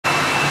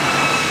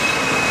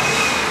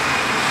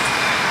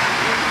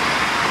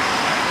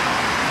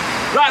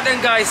Right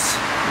then guys,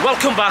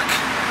 welcome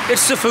back.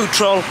 It's the Food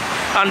Troll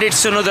and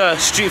it's another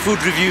street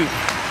food review.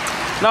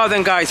 Now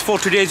then guys, for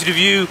today's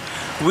review,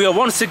 we are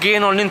once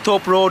again on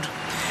Linthorpe Road.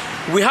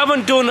 We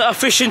haven't done a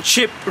fish and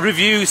chip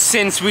review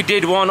since we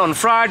did one on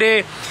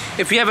Friday.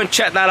 If you haven't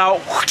checked that out,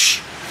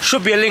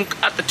 should be a link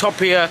at the top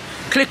here.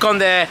 Click on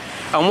there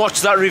and watch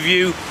that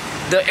review.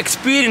 The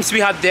experience we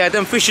had there,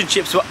 them fish and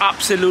chips were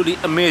absolutely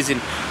amazing.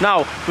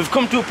 Now, we've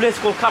come to a place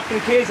called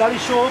CATAIN K'S, Ali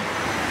Show.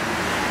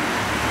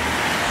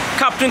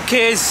 CATAIN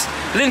K'S,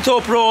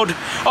 Linthorpe Road.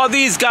 Are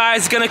these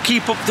guys gonna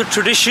keep up the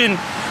tradition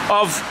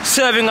of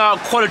serving out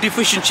quality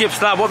fish and chips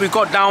like what we've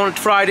got down at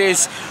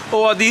Fridays,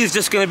 or are these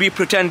just gonna be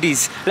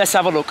pretendies? Let's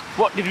have a look.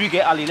 What did we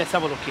get, Ali? Let's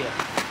have a look here.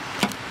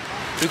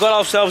 We got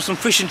ourselves some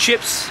fish and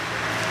chips,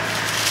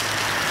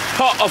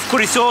 pot of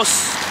curry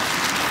sauce,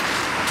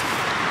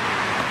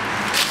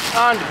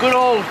 and good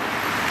old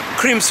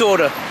cream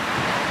soda.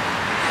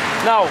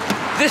 Now,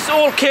 this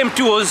all came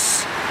to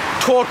us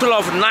total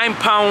of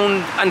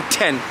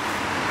 £9.10.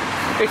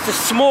 It's a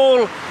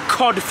small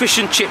cod fish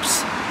and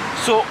chips,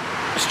 so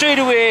straight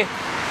away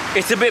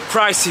it's a bit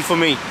pricey for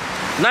me.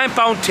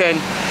 £9.10,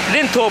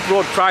 Linthorpe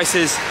Road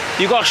prices.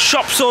 You got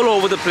shops all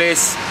over the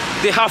place.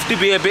 They have to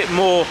be a bit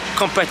more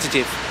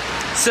competitive.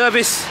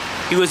 Service,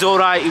 he was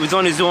alright, he was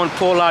on his own,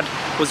 poor lad,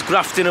 was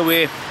grafting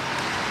away.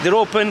 They're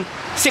open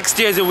 6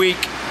 days a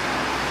week,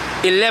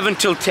 11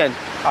 till 10.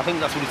 I think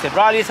that's what he said.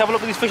 Right, let's have a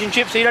look at these fish and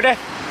chips. Are you ready?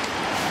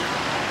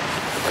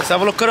 Let's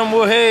have a look at them.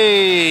 Oh,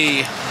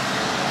 hey.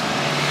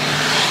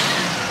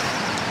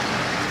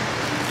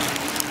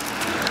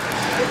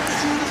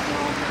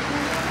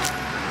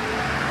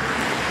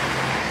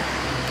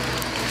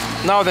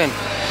 Now then,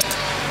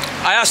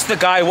 I asked the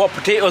guy what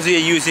potatoes he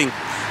using.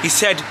 He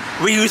said,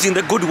 we're using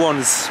the good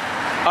ones.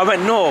 I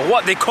went, no,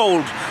 what they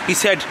called? He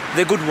said,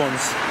 the good ones.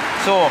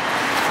 So,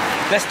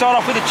 let's start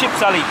off with the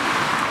chips, Ali.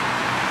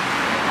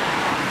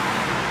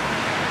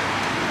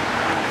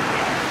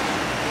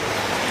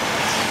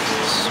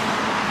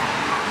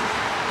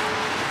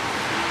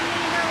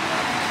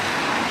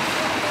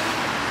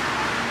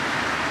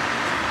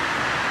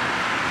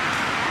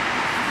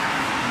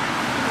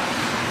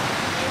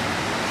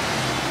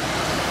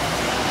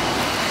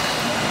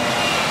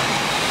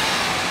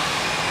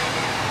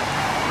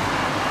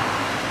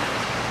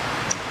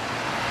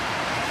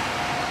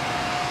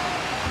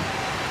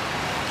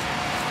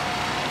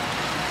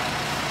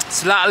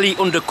 Slightly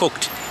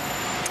undercooked.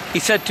 He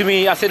said to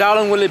me, I said, how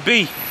long will it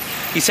be?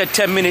 He said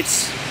 10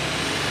 minutes.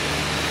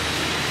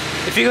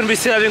 If you're going to be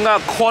serving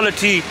out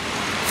quality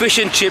fish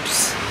and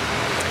chips,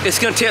 it's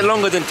going to take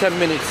longer than 10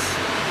 minutes.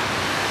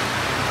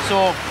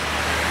 So,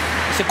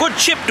 it's a good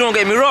chip, don't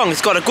get me wrong.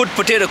 It's got a good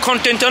potato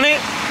content on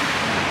it.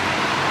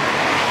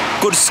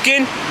 Good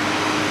skin.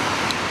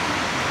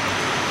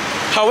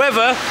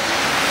 However,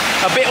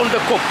 a bit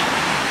undercooked.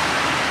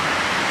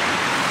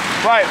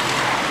 Right,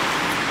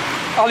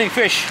 Ali,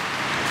 fish.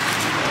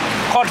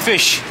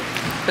 Codfish.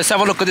 Let's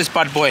have a look at this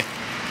bad boy.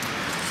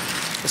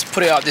 Let's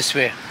put it out this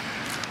way.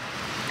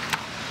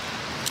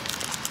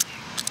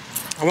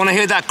 I want to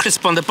hear that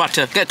crisp on the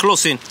butter. Get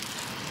close in.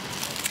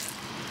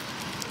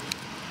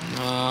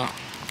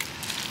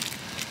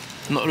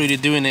 Not really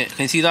doing it.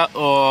 Can you see that?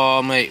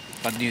 Oh mate,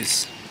 bad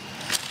news.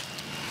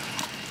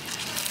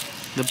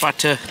 The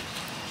butter.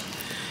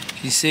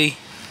 Can you see?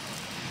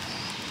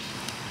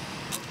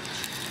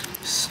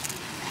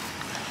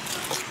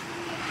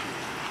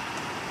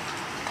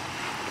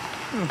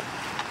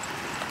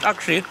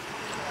 Actually,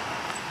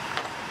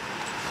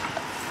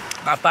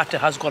 that batter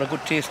has got a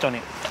good taste on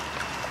it.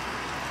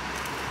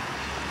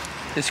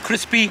 It's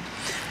crispy.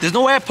 There's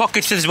no air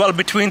pockets as well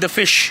between the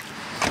fish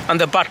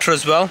and the batter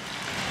as well.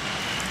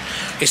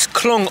 It's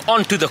clung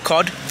onto the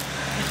cod.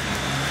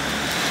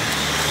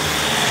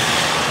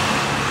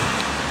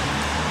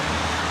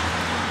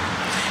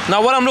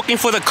 Now when I'm looking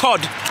for the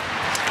cod,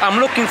 I'm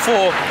looking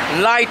for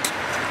light,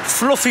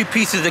 fluffy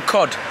pieces of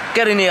cod.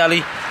 Get in here,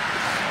 Ali.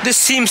 This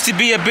seems to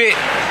be a bit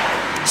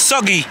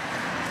soggy.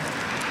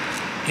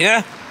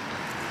 Yeah?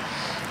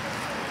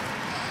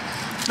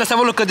 Let's have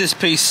a look at this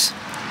piece.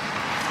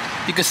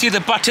 You can see the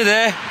batter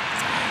there.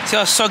 See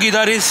how soggy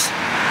that is?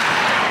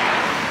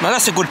 Now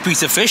that's a good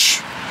piece of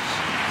fish.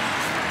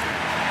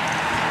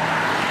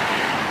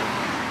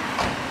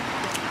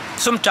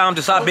 Sometimes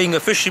it's like being a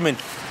fisherman.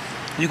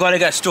 You gotta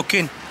get stuck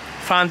in,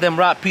 find them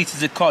right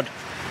pieces of cod.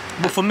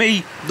 But for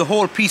me, the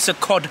whole piece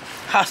of cod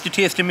has to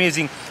taste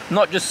amazing,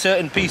 not just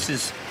certain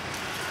pieces.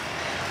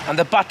 And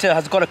the batter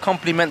has got to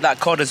complement that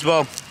cod as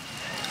well.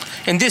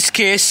 In this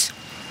case,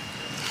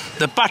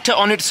 the batter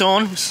on its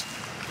own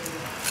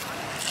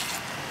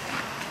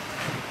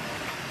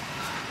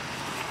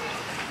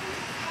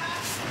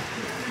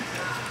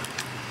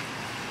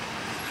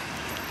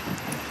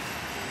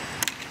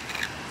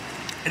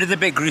it is a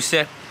bit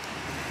greasy.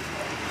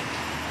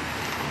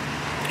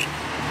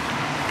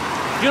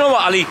 You know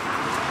what, Ali?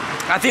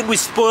 I think we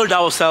spoiled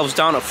ourselves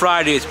down at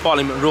Fridays,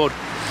 Parliament Road.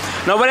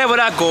 Now wherever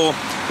I go,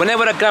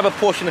 whenever I grab a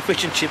portion of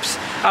fish and chips,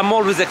 I'm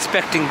always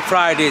expecting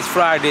Fridays.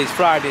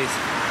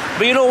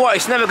 But you know what?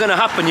 It's never going to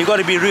happen. You've got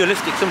to be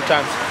realistic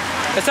sometimes.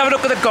 Let's have a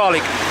look at the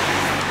garlic.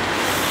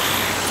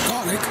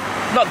 Garlic?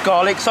 Not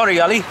garlic, sorry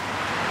Ali.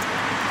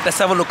 Let's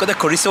have a look at the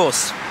curry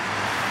sauce.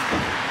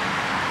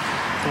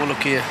 Have a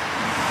look here.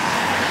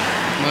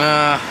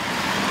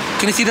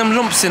 Can you see them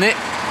lumps in it?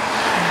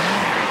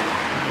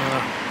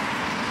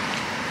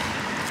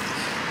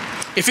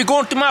 If you go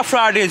into my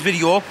Friday's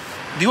video,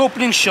 the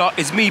opening shot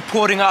is me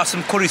pouring out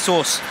some curry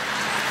sauce.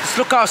 Just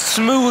look how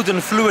smooth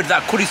and fluid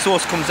that curry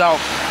sauce comes out.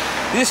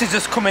 This is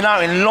just coming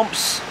out in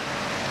lumps.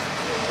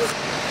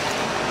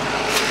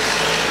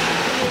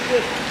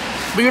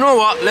 But you know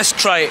what? Let's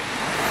try it.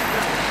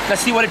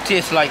 Let's see what it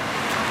tastes like.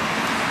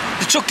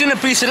 They chucked in a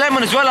piece of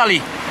lemon as well, Ali.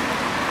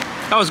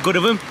 That was good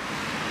of him.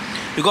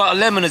 We got a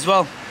lemon as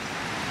well.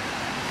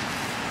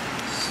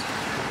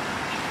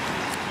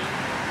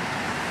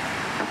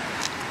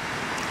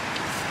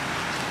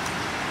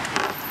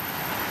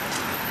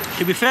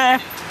 To be fair,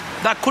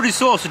 that curry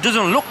sauce, it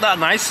doesn't look that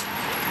nice,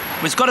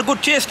 but it's got a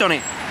good taste on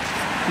it.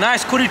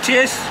 Nice curry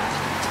taste.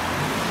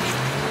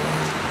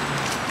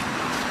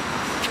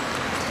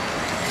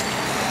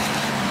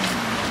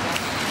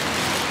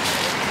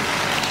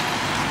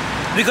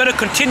 We're going to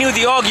continue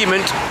the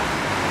argument.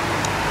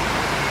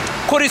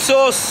 Curry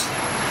sauce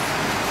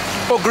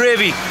or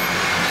gravy?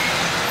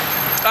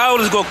 I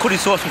always go curry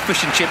sauce with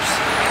fish and chips.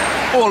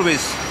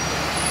 Always.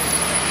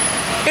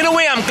 In a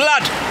way, I'm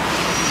glad.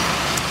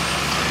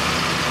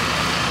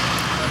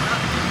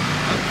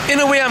 In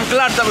a way, I'm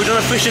glad that we've done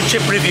a fish and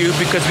chip review,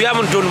 because we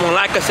haven't done one.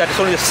 Like I said, it's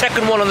only the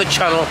second one on the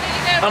channel.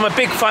 I'm a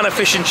big fan of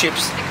fish and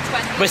chips.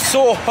 But it's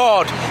so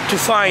hard to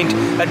find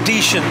a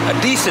decent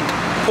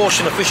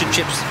portion of fish and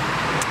chips.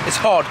 It's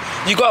hard.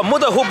 You got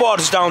Mother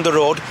Hubbard's down the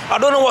road. I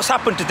don't know what's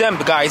happened to them,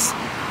 guys.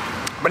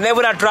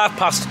 Whenever I drive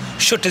past,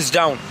 shutters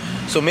down.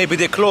 So maybe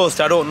they're closed,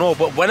 I don't know.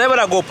 But whenever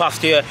I go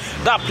past here,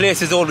 that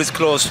place is always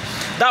closed.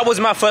 That was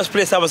my first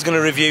place I was going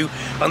to review.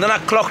 And then I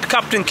clocked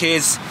CATAIN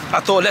K'S. I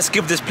thought, let's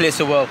give this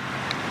place a whirl.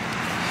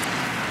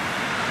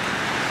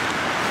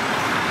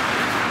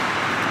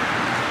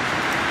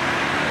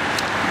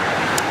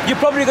 You're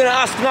probably going to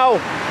ask now,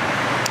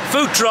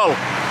 food troll,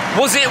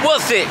 was it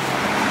worth it?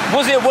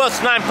 Was it worth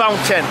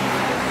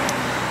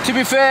 £9.10? To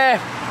be fair,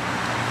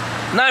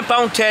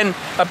 £9.10,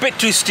 a bit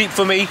too steep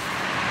for me.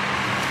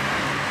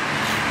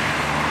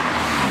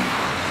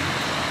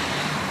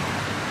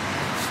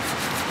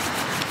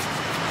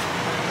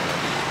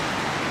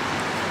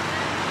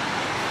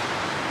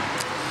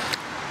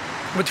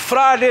 With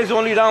Fridays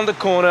only down the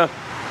corner,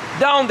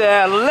 down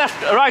there,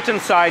 left, right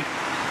hand side,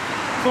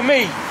 for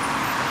me,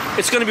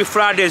 it's going to be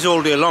Fridays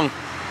all day long.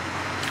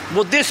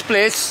 But this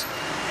place,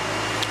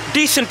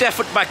 decent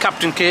effort by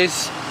CATAIN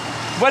K'S,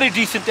 very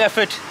decent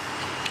effort.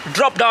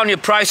 Drop down your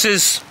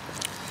prices.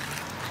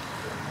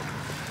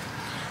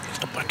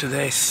 The butter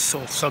there is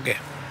so soggy.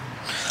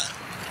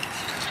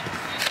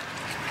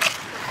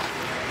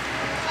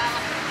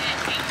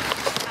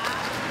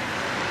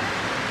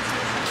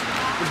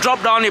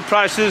 Drop down your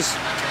prices.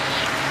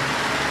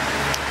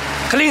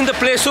 Clean the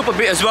place up a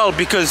bit as well,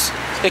 because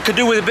it could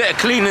do with a bit of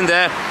cleaning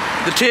there.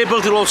 The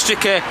tables are all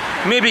sticky.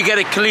 Maybe get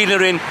a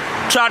cleaner in.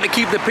 Try to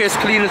keep the place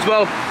clean as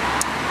well.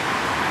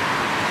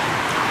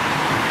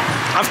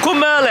 I've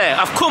come early.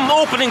 I've come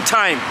opening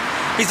time.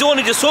 He's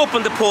only just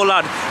opened, the poor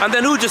lad. And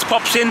then who just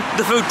pops in?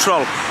 The food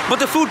troll. But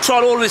the food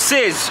troll always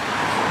says,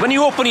 when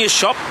you open your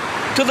shop,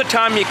 till the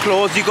time you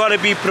close, you got to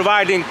be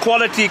providing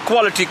quality,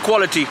 quality,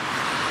 quality.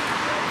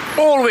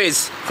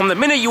 Always, from the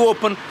minute you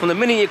open, from the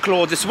minute you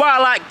close. That's why I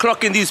like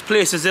clocking these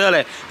places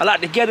early. I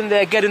like to get in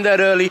there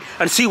early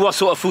and see what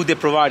sort of food they're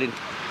providing.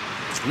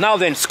 Now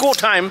then, score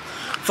time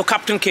for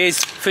CATAIN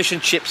K'S fish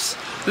and chips.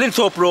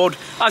 Linthorpe Road,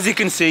 as you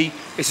can see,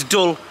 it's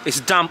dull,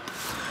 it's damp,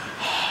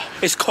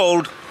 it's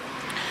cold.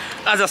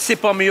 As I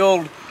sip on my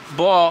old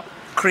bar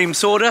cream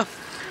soda,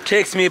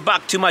 takes me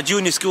back to my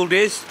junior school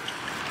days.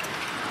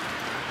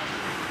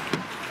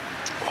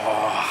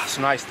 Oh, it's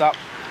nice that.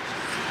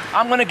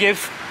 I'm gonna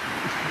give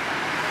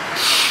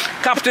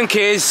CATAIN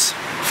K'S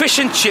fish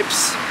and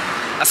chips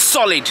a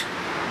solid,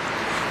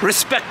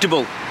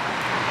 respectable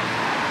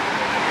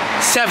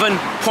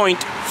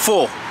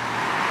 7.4.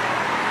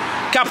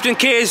 CATAIN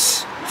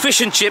K'S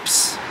fish and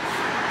chips,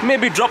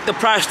 maybe drop the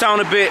price down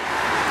a bit,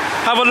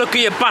 have a look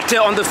at your batter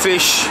on the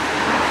fish.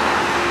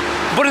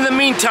 But in the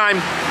meantime,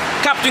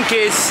 CATAIN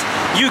K'S,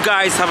 you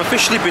guys have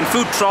officially been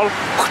food troll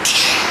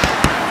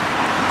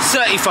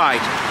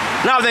certified.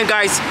 Now then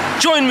guys,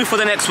 join me for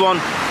the next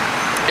one.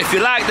 If you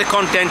like the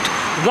content,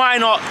 why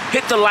not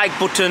hit the like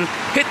button,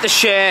 hit the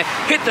share,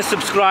 hit the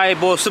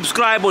subscribe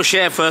or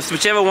share first,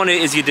 whichever one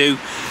it is you do.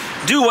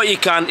 Do what you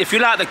can. If you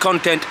like the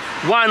content,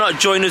 why not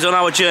join us on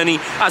our journey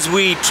as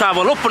we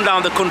travel up and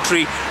down the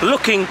country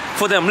looking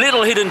for them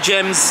little hidden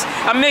gems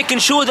and making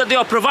sure that they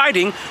are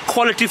providing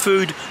quality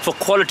food for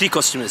quality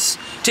customers.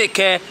 Take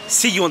care,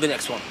 see you on the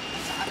next one.